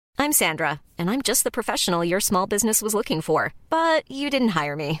I'm Sandra, and I'm just the professional your small business was looking for. But you didn't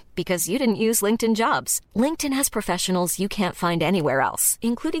hire me because you didn't use LinkedIn Jobs. LinkedIn has professionals you can't find anywhere else,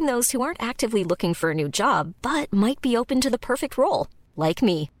 including those who aren't actively looking for a new job, but might be open to the perfect role, like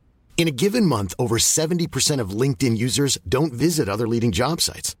me. In a given month, over 70% of LinkedIn users don't visit other leading job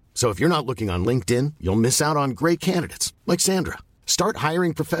sites. So if you're not looking on LinkedIn, you'll miss out on great candidates like Sandra. Start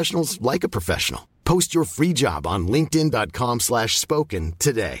hiring professionals like a professional. Post your free job on linkedin.com/spoken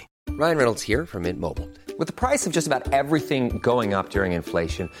today. Ryan Reynolds here from Mint Mobile. With the price of just about everything going up during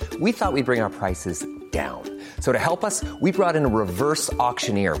inflation, we thought we'd bring our prices down. So to help us, we brought in a reverse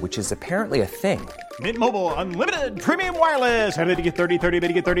auctioneer, which is apparently a thing. Mint Mobile Unlimited Premium Wireless. How to get 30, 30, bit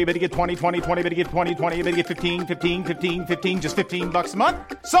to get 30, bit to get 20, 20, 20, bit to get 20, 20, bit to get 15, 15, 15, 15, just $15 a month?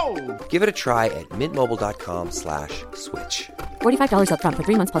 Sold! Give it a try at mintmobile.com/switch. $45 up front for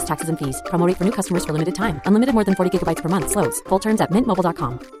 3 months plus taxes and fees. Promo rate for new customers for limited time. Unlimited more than 40 gigabytes per month. Slows full terms at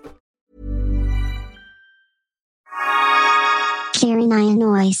mintmobile.com. Jeremiah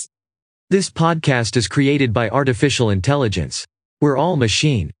Noise. This podcast is created by artificial intelligence. We're all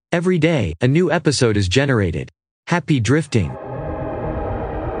machine. Every day, a new episode is generated. Happy drifting.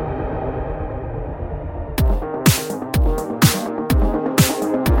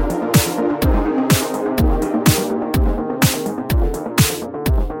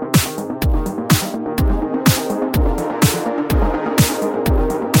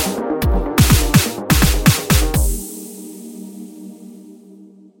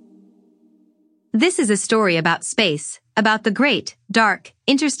 This is a story about space, about the great, dark,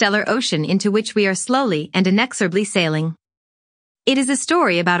 interstellar ocean into which we are slowly and inexorably sailing. It is a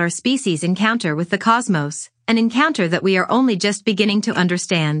story about our species' encounter with the cosmos, an encounter that we are only just beginning to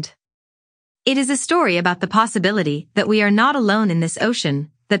understand. It is a story about the possibility that we are not alone in this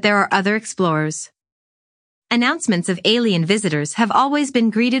ocean, that there are other explorers. Announcements of alien visitors have always been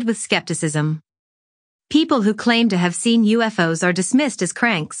greeted with skepticism. People who claim to have seen UFOs are dismissed as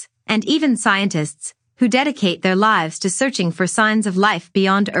cranks, and even scientists, who dedicate their lives to searching for signs of life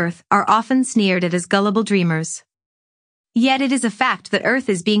beyond Earth, are often sneered at as gullible dreamers. Yet it is a fact that Earth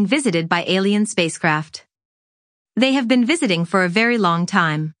is being visited by alien spacecraft. They have been visiting for a very long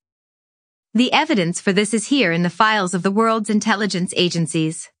time. The evidence for this is here in the files of the world's intelligence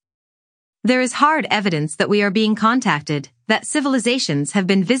agencies. There is hard evidence that we are being contacted, that civilizations have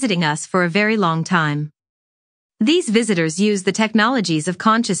been visiting us for a very long time. These visitors use the technologies of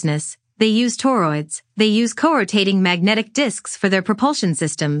consciousness, they use toroids, they use co-rotating magnetic disks for their propulsion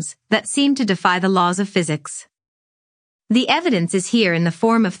systems that seem to defy the laws of physics. The evidence is here in the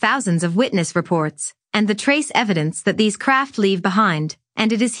form of thousands of witness reports, and the trace evidence that these craft leave behind,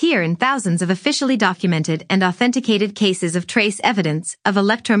 and it is here in thousands of officially documented and authenticated cases of trace evidence of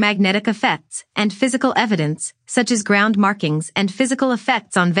electromagnetic effects and physical evidence, such as ground markings and physical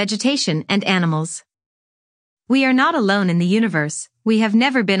effects on vegetation and animals. We are not alone in the universe, we have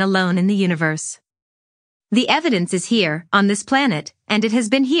never been alone in the universe. The evidence is here, on this planet, and it has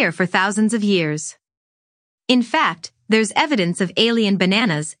been here for thousands of years. In fact, there's evidence of alien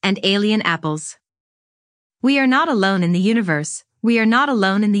bananas and alien apples. We are not alone in the universe, we are not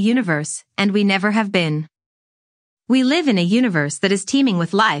alone in the universe, and we never have been. We live in a universe that is teeming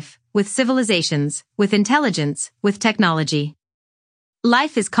with life, with civilizations, with intelligence, with technology.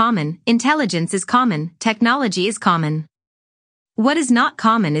 Life is common, intelligence is common, technology is common. What is not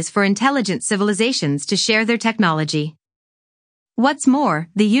common is for intelligent civilizations to share their technology. What's more,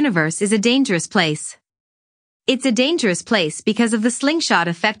 the universe is a dangerous place. It's a dangerous place because of the slingshot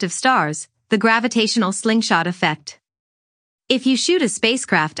effect of stars, the gravitational slingshot effect. If you shoot a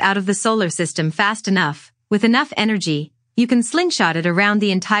spacecraft out of the solar system fast enough, with enough energy, you can slingshot it around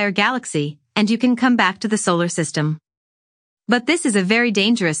the entire galaxy, and you can come back to the solar system. But this is a very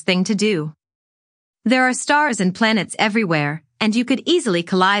dangerous thing to do. There are stars and planets everywhere, and you could easily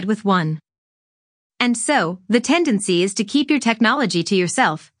collide with one. And so, the tendency is to keep your technology to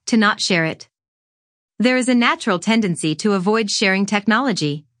yourself, to not share it. There is a natural tendency to avoid sharing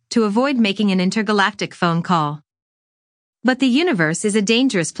technology, to avoid making an intergalactic phone call. But the universe is a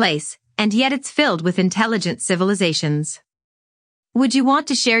dangerous place, and yet it's filled with intelligent civilizations. Would you want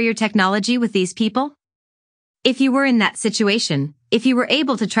to share your technology with these people? If you were in that situation, if you were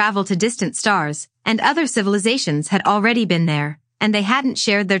able to travel to distant stars, and other civilizations had already been there, and they hadn't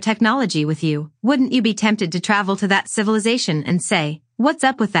shared their technology with you, wouldn't you be tempted to travel to that civilization and say, "What's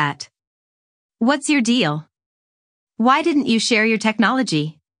up with that? What's your deal? Why didn't you share your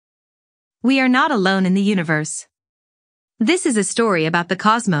technology?" We are not alone in the universe. This is a story about the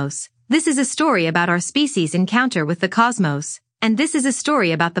cosmos, this is a story about our species' encounter with the cosmos, and this is a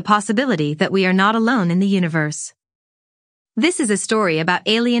story about the possibility that we are not alone in the universe. This is a story about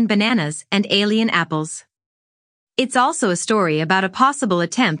alien bananas and alien apples. It's also a story about a possible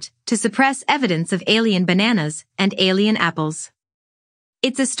attempt to suppress evidence of alien bananas and alien apples.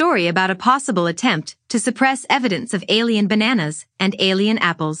 It's a story about a possible attempt to suppress evidence of alien bananas and alien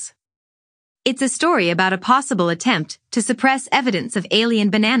apples. It's a story about a possible attempt to suppress evidence of alien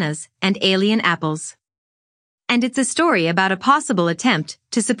bananas and alien apples. And it's a story about a possible attempt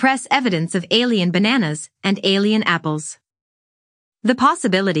to suppress evidence of alien bananas and alien apples. The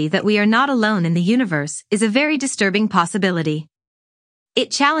possibility that we are not alone in the universe is a very disturbing possibility.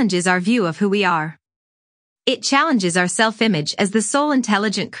 It challenges our view of who we are. It challenges our self-image as the sole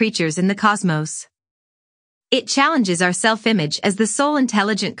intelligent creatures in the cosmos. It challenges our self-image as the sole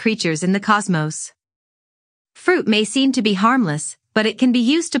intelligent creatures in the cosmos. Fruit may seem to be harmless, but it can be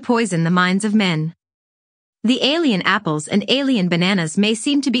used to poison the minds of men. The alien apples and alien bananas may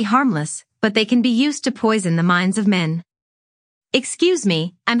seem to be harmless, but they can be used to poison the minds of men. Excuse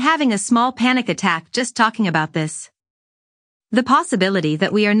me, I'm having a small panic attack just talking about this. The possibility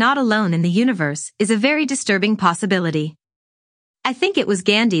that we are not alone in the universe is a very disturbing possibility. I think it was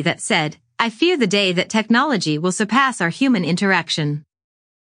Gandhi that said, "I fear the day that technology will surpass our human interaction.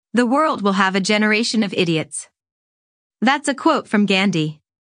 The world will have a generation of idiots." That's a quote from Gandhi.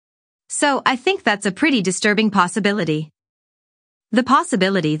 So I think that's a pretty disturbing possibility. The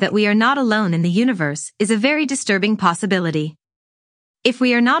possibility that we are not alone in the universe is a very disturbing possibility. If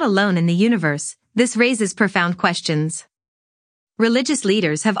we are not alone in the universe, this raises profound questions. Religious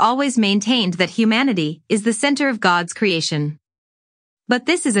leaders have always maintained that humanity is the center of God's creation. But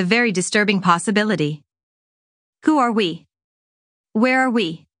this is a very disturbing possibility. Who are we? Where are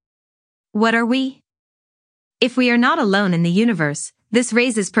we? What are we? If we are not alone in the universe, this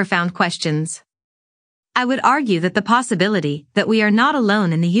raises profound questions. I would argue that the possibility that we are not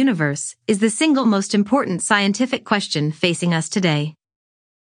alone in the universe is the single most important scientific question facing us today.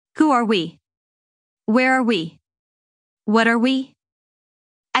 Who are we? Where are we? What are we?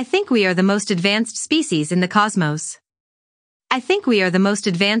 I think we are the most advanced species in the cosmos. I think we are the most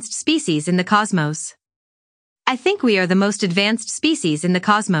advanced species in the cosmos. I think we are the most advanced species in the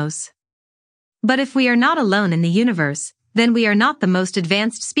cosmos. But if we are not alone in the universe, then we are not the most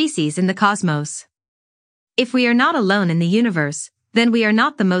advanced species in the cosmos. If we are not alone in the universe, then we are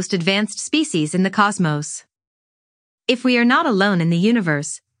not the most advanced species in the cosmos. If we are not alone in the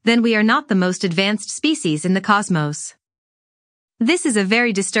universe, then we are not the most advanced species in the cosmos. This is a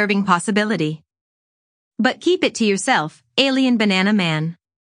very disturbing possibility. But keep it to yourself, alien banana man.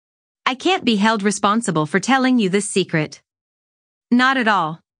 I can't be held responsible for telling you this secret. Not at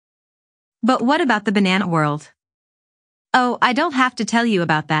all. But what about the banana world? Oh, I don't have to tell you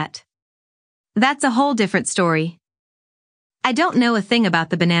about that. That's a whole different story. I don't know a thing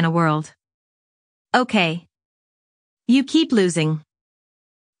about the banana world. Okay. You keep losing.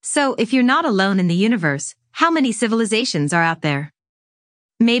 So if you're not alone in the universe, how many civilizations are out there?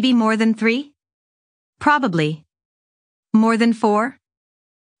 Maybe more than 3? Probably. More than 4?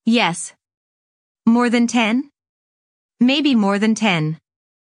 Yes. More than 10? Maybe more than 10.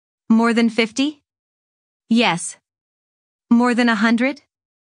 More than 50? Yes. More than 100?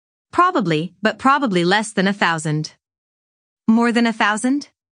 Probably, but probably less than 1,000. More than 1,000?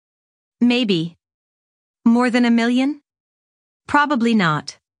 Maybe. More than 1,000,000? Probably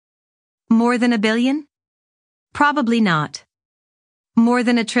not. More than 1,000,000,000? Probably not. More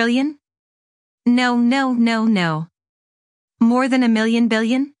than 1,000,000,000,000? No, no, no, no. More than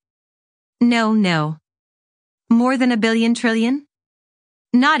 1,000,000,000,000,000? No, no. More than 1,000,000,000,000,000,000?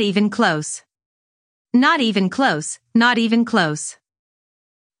 Not even close. Not even close, not even close.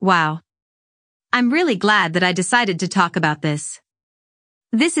 Wow. I'm really glad that I decided to talk about this.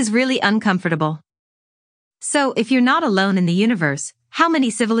 This is really uncomfortable. So if you're not alone in the universe, how many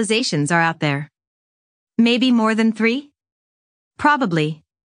civilizations are out there? Maybe more than 3? Probably.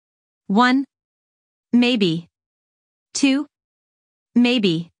 1? Maybe. 2?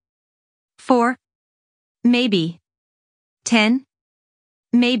 Maybe. 4? Maybe. 10?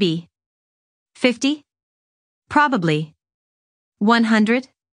 Maybe. 50? Probably. 100?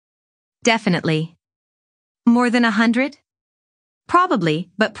 Definitely. More than 100? Probably,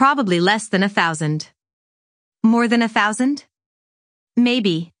 but probably less than 1,000. More than 1,000?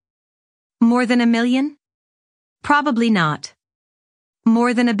 Maybe. More than 1,000,000? Probably not.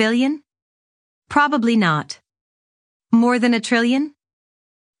 More than 1,000,000,000? Probably not. More than 1,000,000,000,000?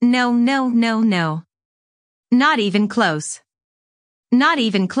 No, no, no, no. Not even close. Not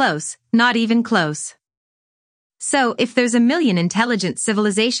even close, not even close. So if there's 1,000,000 intelligent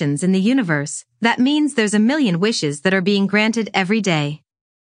civilizations in the universe, that means there's 1,000,000 wishes that are being granted every day.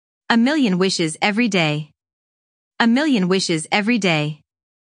 1,000,000 wishes every day. A million wishes every day.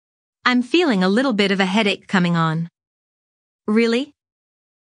 I'm feeling a little bit of a headache coming on. Really?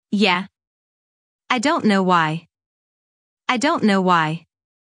 Yeah. I don't know why. I don't know why.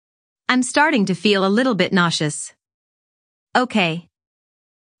 I'm starting to feel a little bit nauseous. Okay.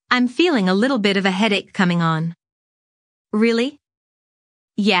 I'm feeling a little bit of a headache coming on. Really?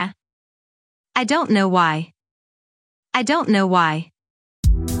 Yeah. I don't know why. I don't know why.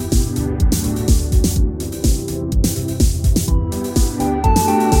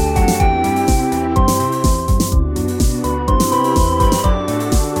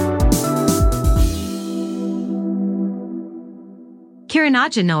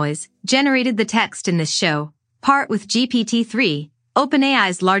 Kiranaja Noise generated the text in this show, part with GPT-3,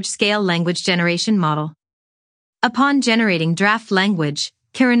 OpenAI's large-scale language generation model. Upon generating draft language,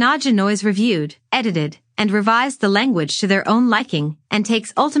 Kiranaja Noise reviewed, edited, and revised the language to their own liking and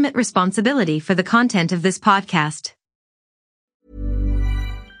takes ultimate responsibility for the content of this podcast.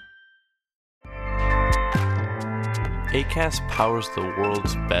 Acast powers the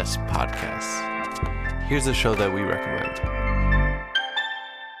world's best podcasts. Here's a show that we recommend.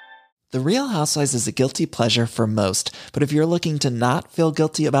 The Real Housewives is a guilty pleasure for most, but if you're looking to not feel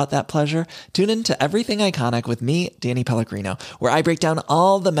guilty about that pleasure, tune in to Everything Iconic with me, Danny Pellegrino, where I break down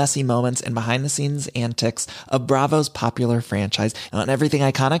all the messy moments and behind-the-scenes antics of Bravo's popular franchise. And on Everything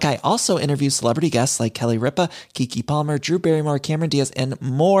Iconic, I also interview celebrity guests like Kelly Ripa, Keke Palmer, Drew Barrymore, Cameron Diaz, and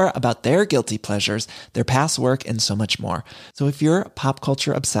more about their guilty pleasures, their past work, and so much more. So if you're pop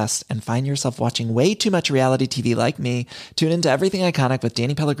culture obsessed and find yourself watching way too much reality TV like me, tune in to Everything Iconic with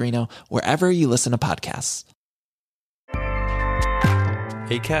Danny Pellegrino, wherever you listen to podcasts.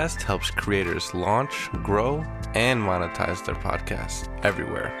 Acast helps creators launch, grow, and monetize their podcasts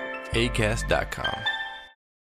everywhere. Acast.com.